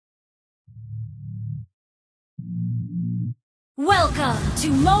Welcome to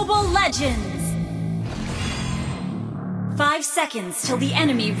Mobile Legends! 5 seconds till the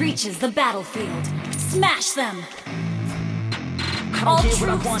enemy reaches the battlefield. Smash them! All troops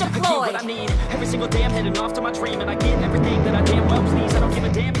deployed! I get what I need. Every single day I'm heading off to my dream, and I get everything that I damn well please. I don't give a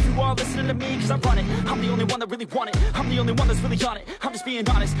damn if you all listening to me, cause I run it. I'm the only one that really want it. I'm the only one that's really on it. I'm just being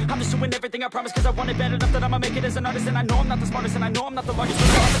honest. I'm just doing everything I promise, cause I want it bad enough that I'ma make it as an artist. And I know I'm not the smartest, and I know I'm not the largest, but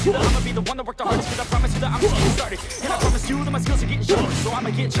I promise you that I'ma be the one that worked the hardest, cause I promise you that I'm just getting started. And I promise you that my skills are getting sharper, so I'ma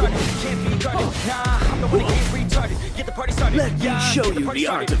get charted. Can't be guarded. Nah, I'm the one that get retarded. Get the party started. Let me show you the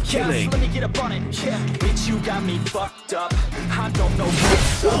art of killing. Let me get up on it. Yeah, bitch, you got me fucked up. I don't know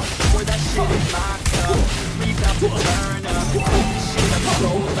what's up. Pour that shit in my cup. We about to turn up. Shit up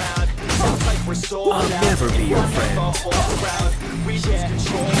so loud. Sounds like we're sold out. I'll never be your friend. We just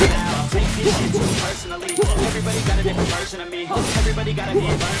control now. Take this shit too personally. Everybody got a different version of me. Everybody gotta be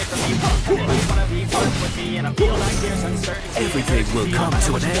learning from me. Everybody wanna be working with me, and I feel like there's uncertainty. Everything will come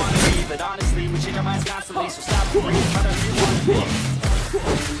to an end. But honestly, we change our minds constantly. So stop worrying about who you wanna be.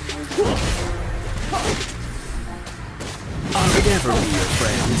 I'll never be your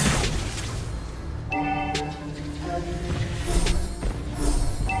friend.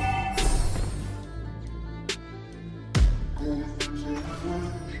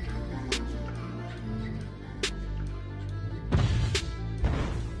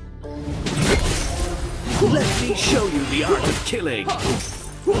 Let me show you the art of killing.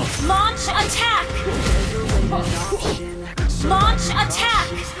 Launch attack! Launch attack!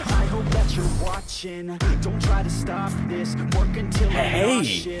 I hope that you're watching. Don't try to stop this. Work until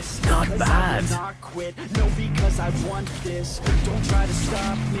Hey, not bad. Not quit. No, because I want this. Don't try to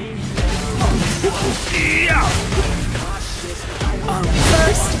stop me.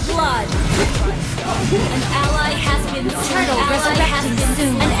 First blood! An ally has been turtle resurrecting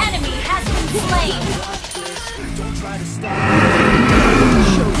soon. An enemy has been slain! Don't try to stop me.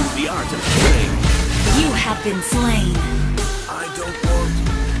 Show you the art of killing. You have been slain. I don't want to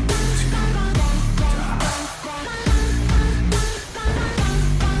die.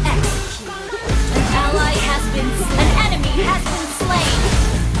 Execute. An ally has been slain. An enemy has been slain.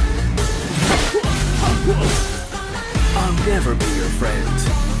 I'll never be your friend.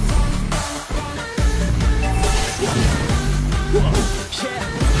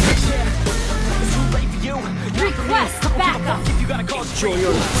 Request backup. Enjoy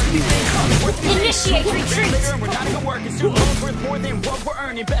your last meal. Initiate retreat. We're not gonna work. It's worth more than what we're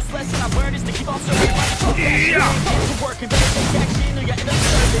earning. Best lesson I've learned is to keep on serving.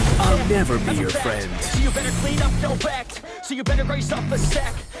 I'll never be your friend. So you better clean up your act. So you better raise up a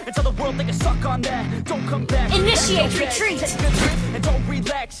sack. And tell the world they can suck on that. Don't come back. Initiate retreat. Take the trip and don't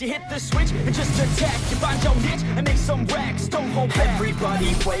relax. You hit the switch and just attack. You find your niche and make some racks. Don't hold back.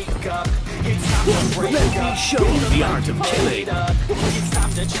 Everybody wake up. It's time to break up. Let me show you the art of killing. It's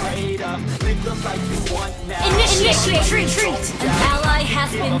time to trade up. Live the life you want now. Initiate retreat. An ally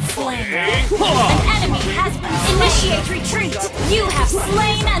has been slain. An enemy has been. Initiate retreat. You have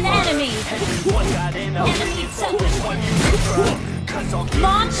slain an enemy. Enemy double.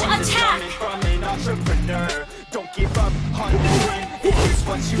 Launch attack. Don't give up on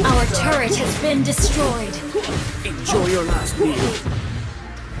what you Our turret has been destroyed. Enjoy your last meal.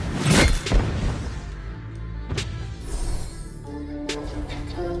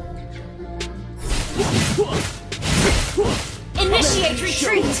 Initiate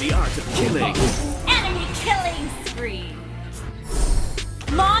retreat. The art of killing. Enemy killing spree.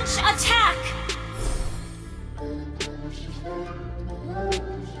 Launch attack.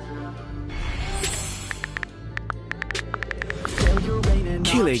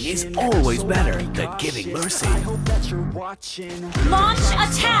 Killing is always better than giving mercy. Launch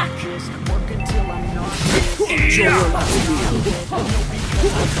attack. Enjoy your last meal.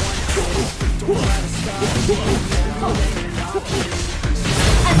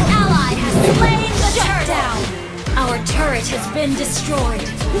 An ally has slain the turret down. Our turret has been destroyed.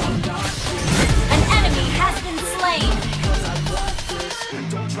 An enemy has been slain.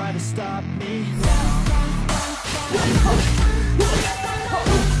 Don't try to stop me.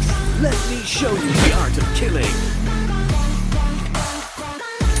 Let me show you the art of killing.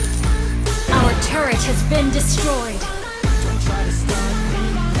 Our turret has been destroyed. Don't try to stop me.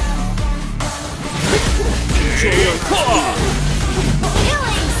 Enjoy your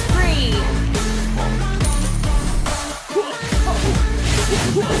Killing spree.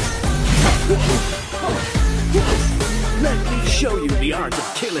 Let me show you the art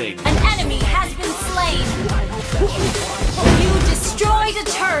of killing. An enemy has been slain. You destroyed a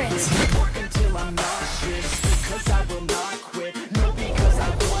turret.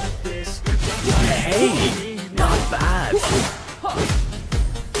 Hey, not bad.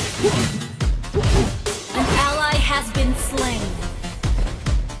 An ally has been slain.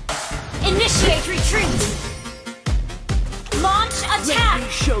 Initiate retreat. Launch attack. Let me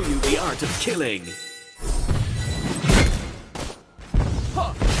show you the art of killing.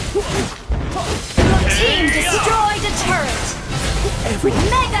 Your team destroyed a turret.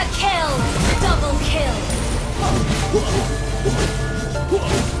 Mega kill. Double kill.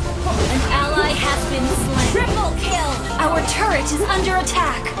 An ally has been slain. Triple kill. Our turret is under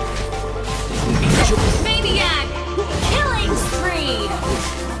attack. Maniac. Killing spree.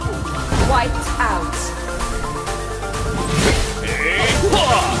 Wiped out.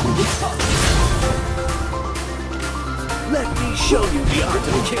 Let me show you the art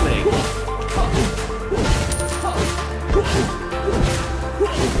of killing.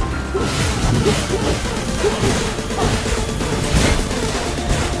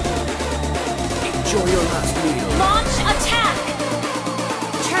 Enjoy your last meal. Launch attack.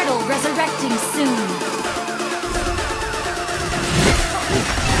 Turtle resurrecting soon.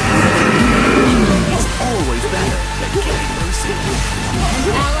 It's always better than killing mercy. An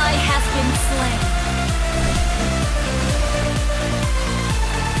ally has been slain.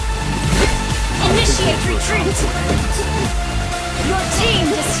 Initiate retreat! Your team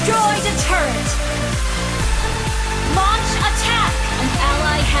destroyed a turret! Launch attack! An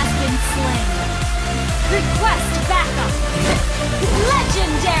ally has been slain. Request backup!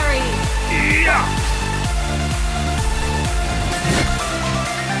 Legendary!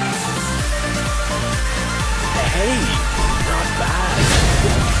 Hey, not bad.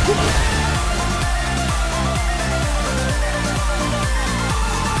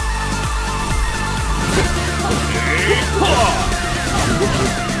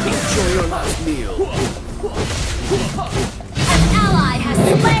 Enjoy your last meal. An ally has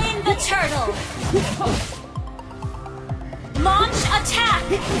slain the turtle! Launch attack!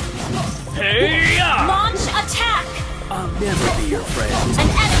 Launch attack! I'll never be your friend. An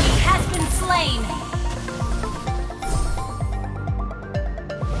enemy has been slain!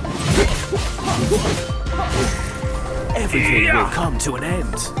 Everything will come to an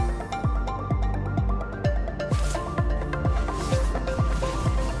end.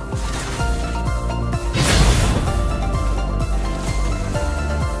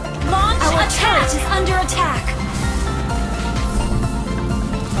 Our turret is under attack!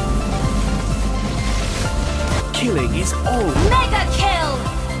 Killing is all. Mega kill!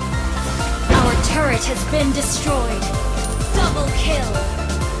 Our turret has been destroyed. Double kill!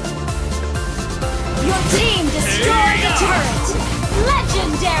 Your team destroyed a turret!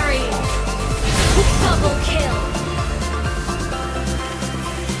 Legendary! Double kill!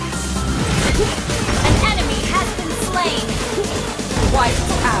 An enemy has been slain!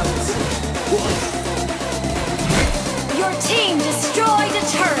 Wiped out! Your team destroyed a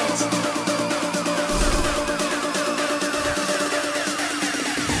turret!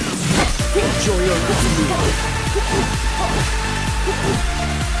 Enjoy your last meal.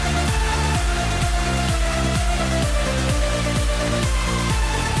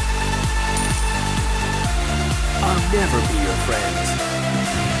 I'll never be your friend.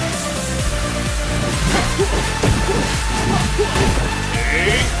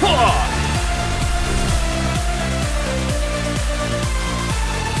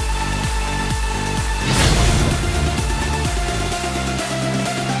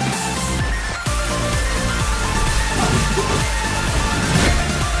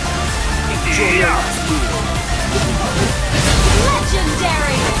 Enjoy your last meal.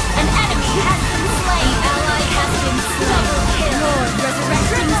 Legendary! An enemy has been slain. Ally has been slain. Double kill. Lord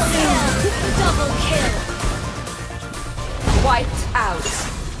resurrecting soon. Double kill. Wiped out.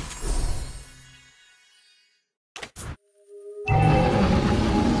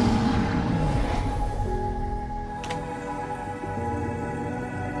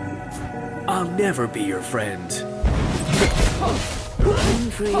 I'll never be your friend.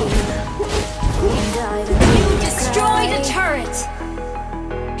 You destroyed a turret.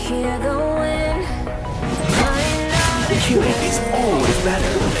 Killing is always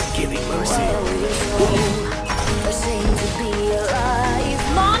better than giving mercy.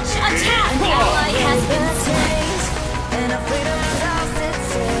 Launch attack. An ally has been slain.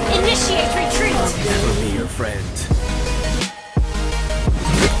 Initiate retreat. I'll never be your friend.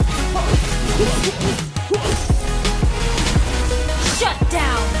 Shut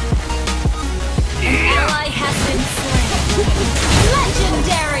down. An ally has been slain.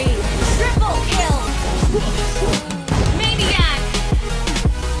 Legendary. Triple kill. Maniac.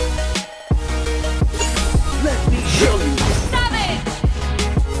 Let me show you. Savage.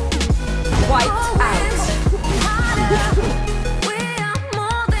 Wiped out.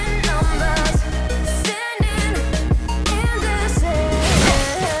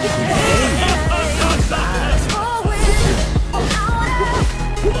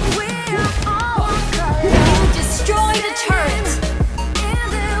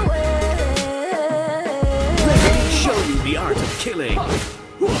 killing.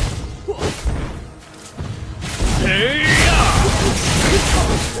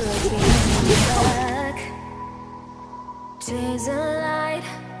 Days of light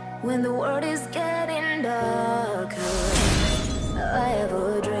when the world is getting darker. I have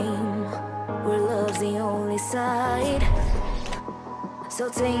a dream where love's the only side. So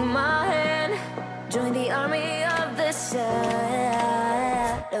take my hand, join the army of the shadows.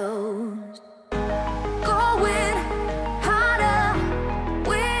 Going harder,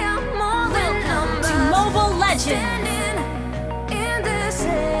 we are more than numbers. To Mobile Legends!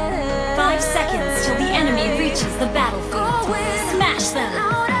 5 seconds till the enemy reaches the battlefield. Smash them!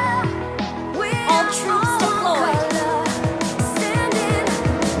 All troops deployed!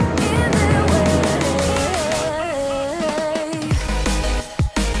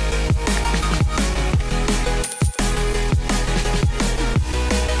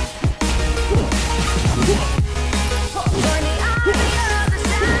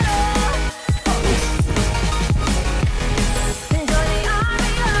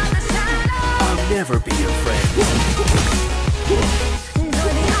 Never be your friend.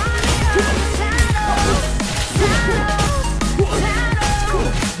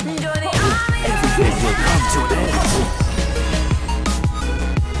 Everything will come to an end.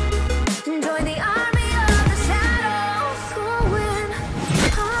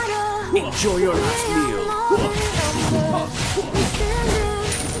 Enjoy your last meal.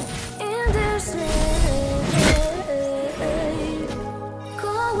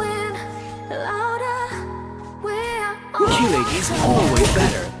 Killing is always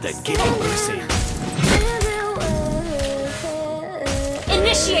better than giving mercy.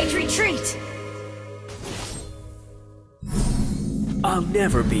 Initiate retreat! I'll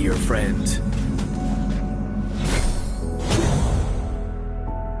never be your friend.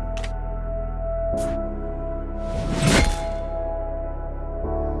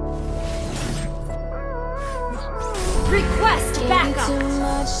 Request backup! Too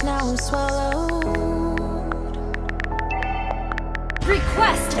much, now I'm swallowed.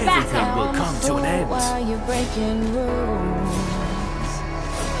 Request Everything backup! will come to an end. While you're breaking rules.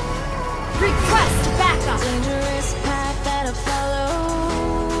 Request backup! Dangerous path that I follow.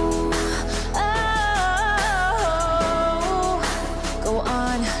 Oh, go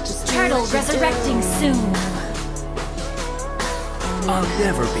on, just do Turtle what you resurrecting do. soon. I'll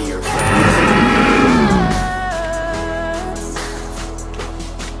never be your friend.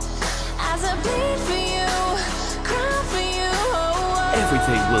 As I bleed for you, cry for you.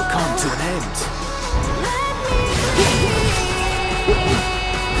 Everything will come to an end. Let me bleed.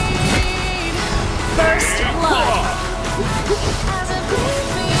 First blood! As I bleed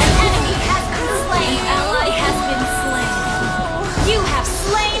for you. An enemy has been slain! An ally has been slain! You have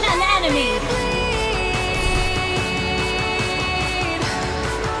slain an enemy!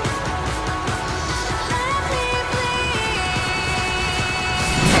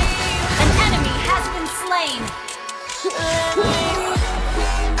 An enemy has been slain!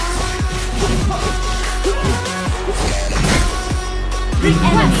 The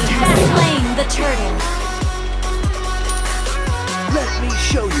enemy has slain the turtle! Let me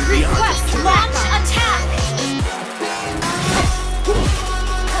show you the art of Request killing. launch attack!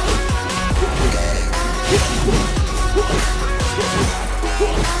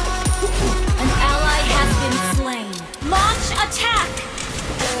 An ally has been slain. Launch attack!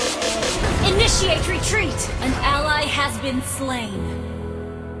 Initiate retreat! An ally has been slain.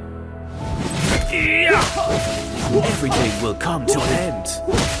 Everything will come to an end.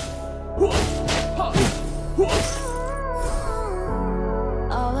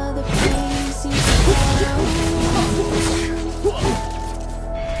 All of the pain seems to follow.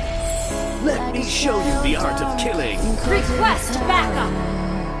 Let me show you the art of killing. Request backup!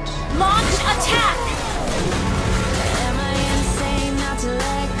 Launch attack! Am I insane not to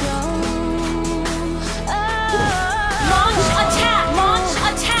let go? Launch attack! Launch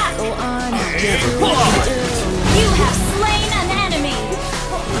attack! Go on, You have slain an enemy!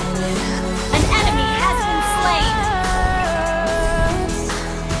 An enemy has been slain!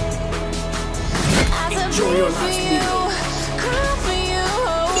 Enjoy your last meal.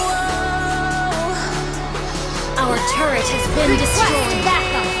 Our turret has been destroyed!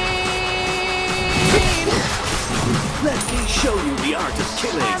 Backup! Let me show you the art of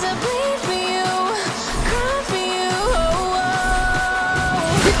killing. As I bleed for you, cry for you.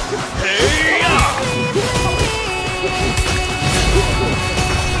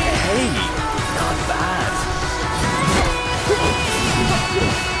 Hey, not bad.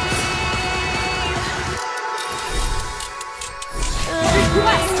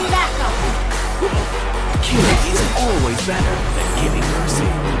 Request backup! Killing is always better than giving mercy.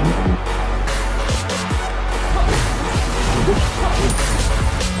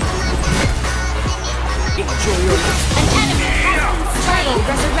 Enjoy your life. An enemy has been slain.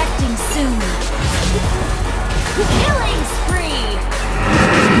 Resurrecting soon. Killing spree.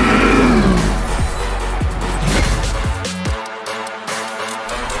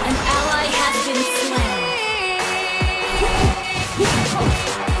 An ally has been slain.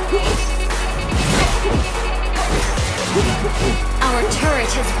 Our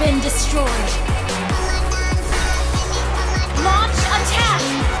turret has been destroyed. Launch attack!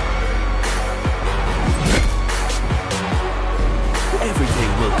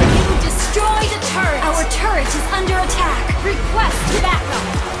 Everything will go. Destroy the turret! Our turret is under attack. Request backup.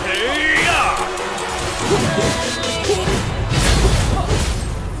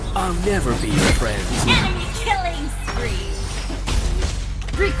 I'll never be your friend. Enemy killing spree.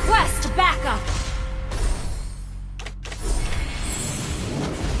 Request backup.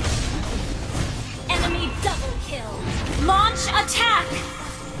 Enemy double kill. Launch attack.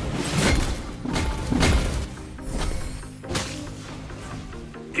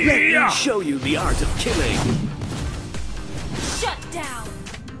 Let me show you the art of killing. Shut down.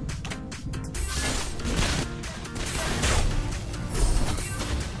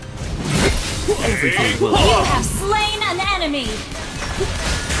 Everything will You have slain an enemy.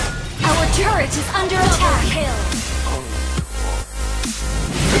 Our turret is under attack. Kill.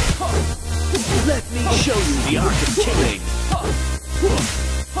 Let me show you the art of killing.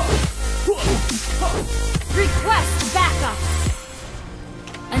 Request backup.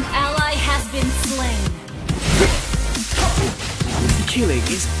 An ally has been slain. Killing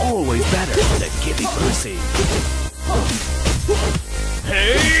is always better than giving mercy.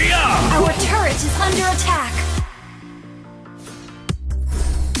 Our turret is under attack.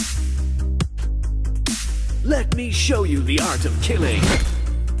 Let me show you the art of killing.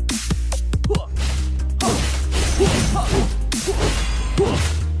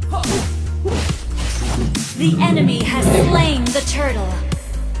 The enemy has slain the turtle.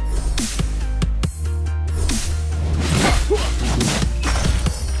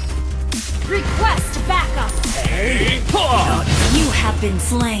 Request backup. You have been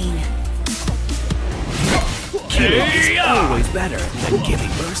slain. Killing is always better than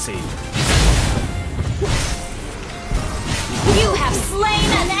giving mercy. You have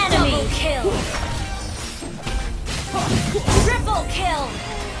slain an enemy. Double kill. Triple kill.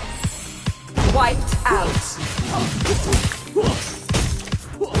 Wiped out.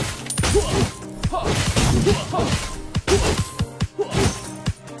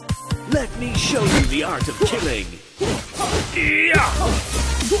 Let me show you the art of killing.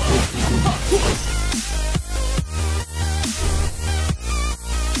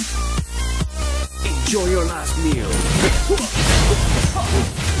 Enjoy your last meal.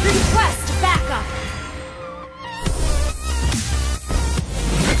 Request backup.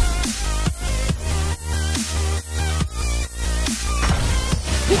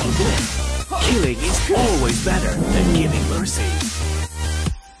 Killing is always better than giving mercy.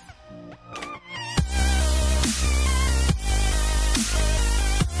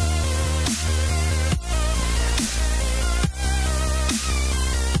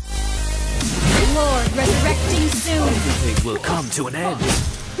 Lord resurrecting soon. Everything will come to an end.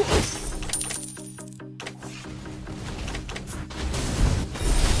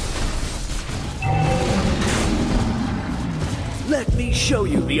 Let me show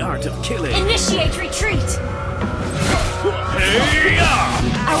you the art of killing. Initiate retreat.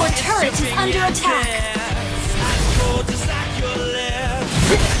 Our turret is under attack.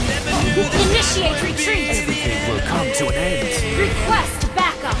 Initiate retreat. Everything will come to an end. Request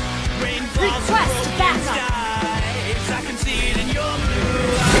backup. Request backup.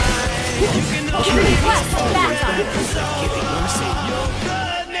 Request backup. Giving mercy.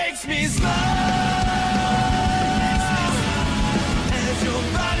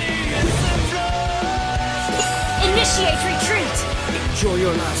 Initiate retreat. Enjoy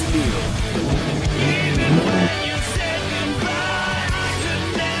your last meal.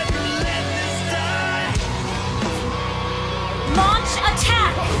 Launch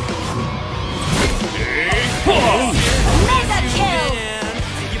attack. Mega kill.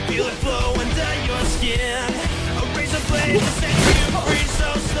 You feel it flow under your skin. A razor blade to set you free so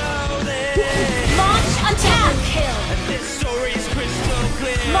slowly. Launch attack. Kill. This story is crystal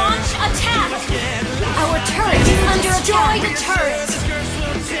clear. Launch attack. Our turret is under attack. Destroy the turret. This curse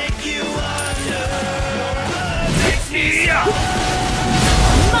will take you under.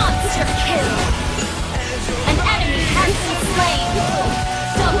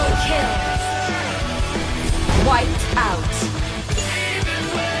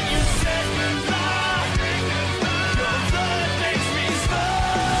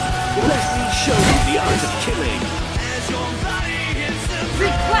 show you the art of killing.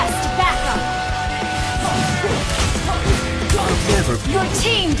 Request backup. I'll never be. Your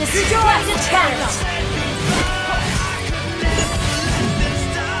team destroyed a turret.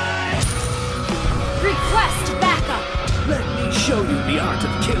 Request backup. Let me show you the art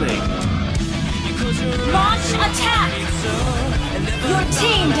of killing. Launch attack. Your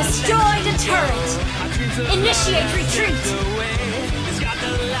team destroyed a turret. Initiate retreat.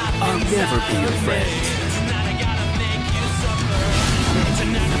 I'll never be your friend.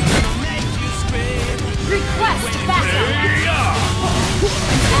 Request backup.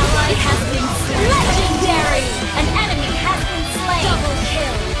 An ally has been slain. Legendary. An enemy has been slain. Double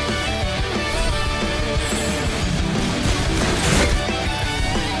kill.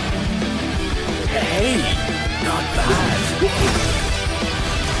 Hey, not bad.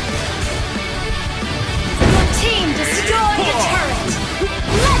 Your team destroyed a turret.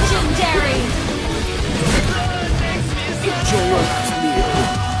 Legendary. Enjoy your last meal.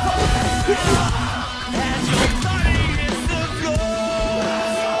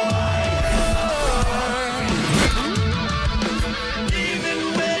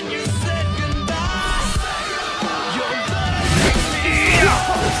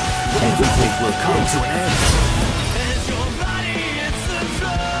 Everything will come to an end.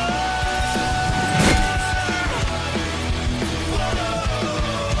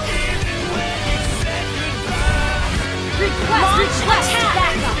 Request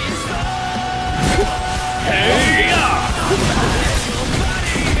backup.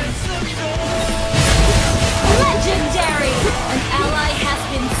 Legendary. An ally has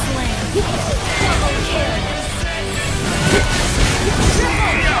been slain. Double kill.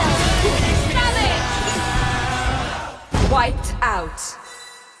 Triple kill. Wiped out.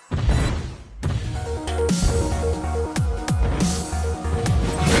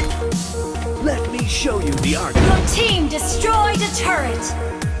 Let me show you the art. Your team destroyed a turret.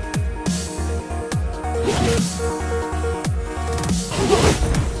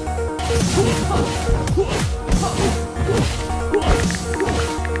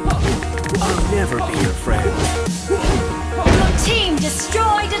 I'll never be your friend. Your team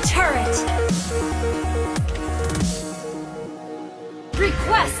destroyed a turret.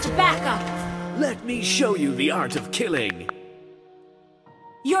 Request backup. Let me show you the art of killing.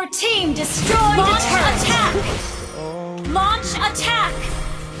 Your team destroyed a turret. Attack. Launch attack.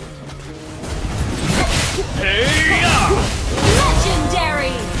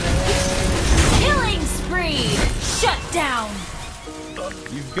 Legendary. Killing spree. Shut down.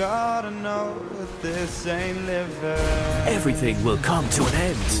 You gotta know that this ain't living. Everything will come to an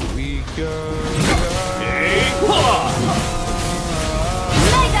end. We go.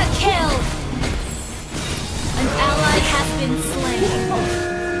 Mega kill. An ally has been slain.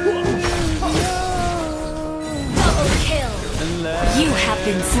 Double kill. You have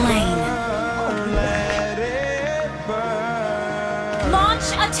been slain. Let it burn. Launch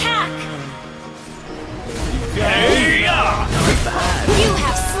attack. You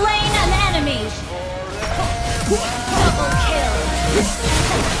have slain an enemy. Double kill.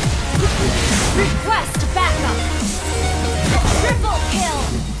 Request backup. Triple kill.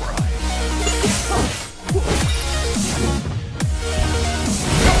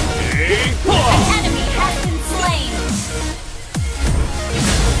 An enemy has been slain.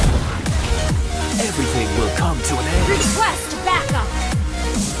 Everything will come to an end. Request backup.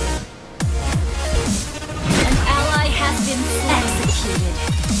 An ally has been executed.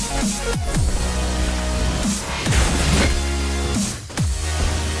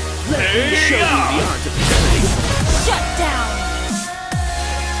 Let me show you the art of killing. Shut down.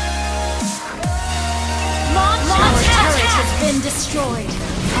 Launch turret has been destroyed.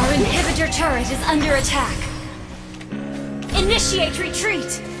 Our inhibitor turret is under attack. Initiate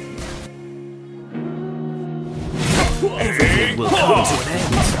retreat. Everything will come to an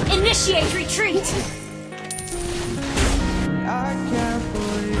end. Initiate retreat. I can't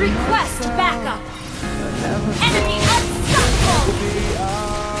believe Request backup. Enemy unstoppable.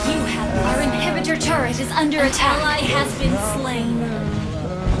 You have our inhibitor turret is under attack. Ally has been slain.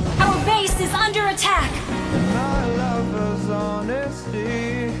 Our base is under attack. my lover's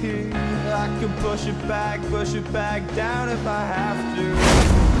honesty. I can push it back down if I have to.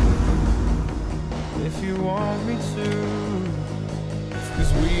 If you want me to,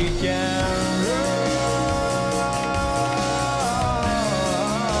 'cause we can